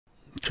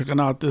Checking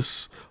out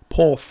this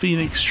Paul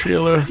Phoneix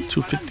trailer,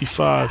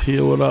 255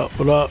 here. What up?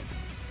 What up?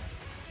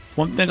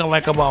 One thing I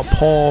like about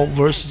Paul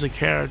versus a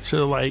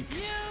character like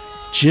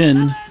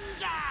Jin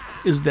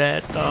is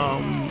that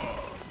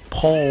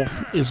Paul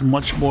is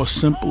much more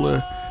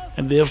simpler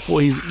and therefore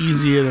he's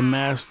easier to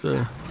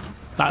master.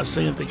 Not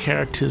saying that the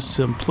character is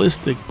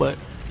simplistic, but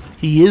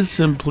he is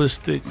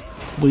simplistic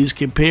when he's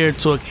compared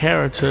to a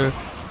character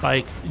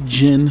like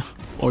Jin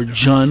or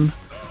Jun,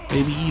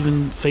 maybe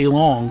even Fei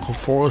Long or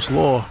Forest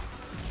Law.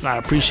 And I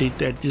appreciate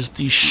that. Just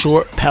these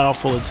short,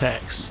 powerful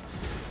attacks.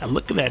 And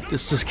look at that.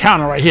 This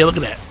counter right here. Look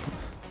at that.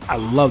 I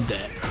love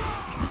that.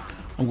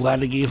 I'm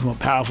glad they gave him a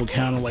powerful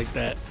counter like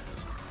that.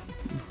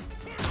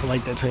 I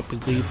like that type of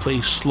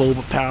gameplay. Slow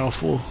but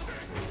powerful.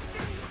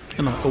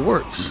 You know, it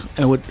works.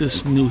 And with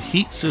this new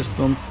heat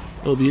system,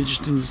 it'll be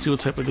interesting to see what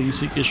type of things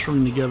he can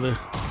string together.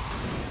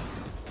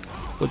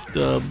 With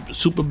the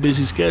super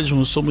busy schedule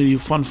and so many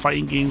fun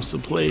fighting games to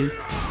play,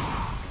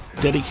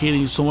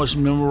 dedicating so much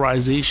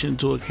memorization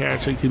to a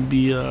character can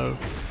be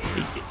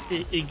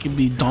it can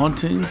be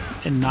daunting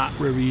and not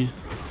very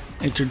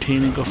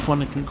entertaining or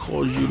fun. It can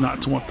cause you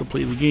not to want to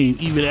play the game,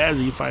 even as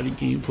a fighting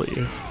game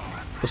player.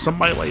 But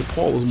somebody like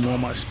Paul is more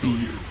my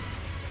speed.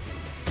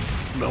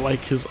 I like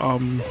his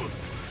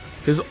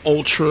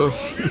ultra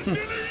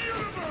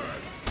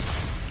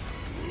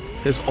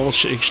his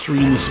ultra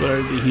extremeness of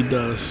everything he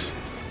does.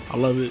 I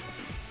love it.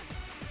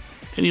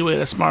 Anyway,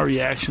 that's my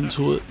reaction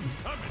to it.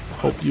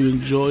 Hope you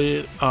enjoy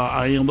it.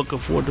 I am looking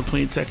forward to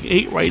playing Tekken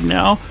 8 right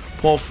now.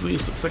 Paul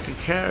Phoneix looks like a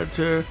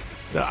character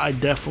that I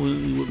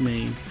definitely would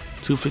main.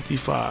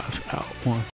 255 out. 1.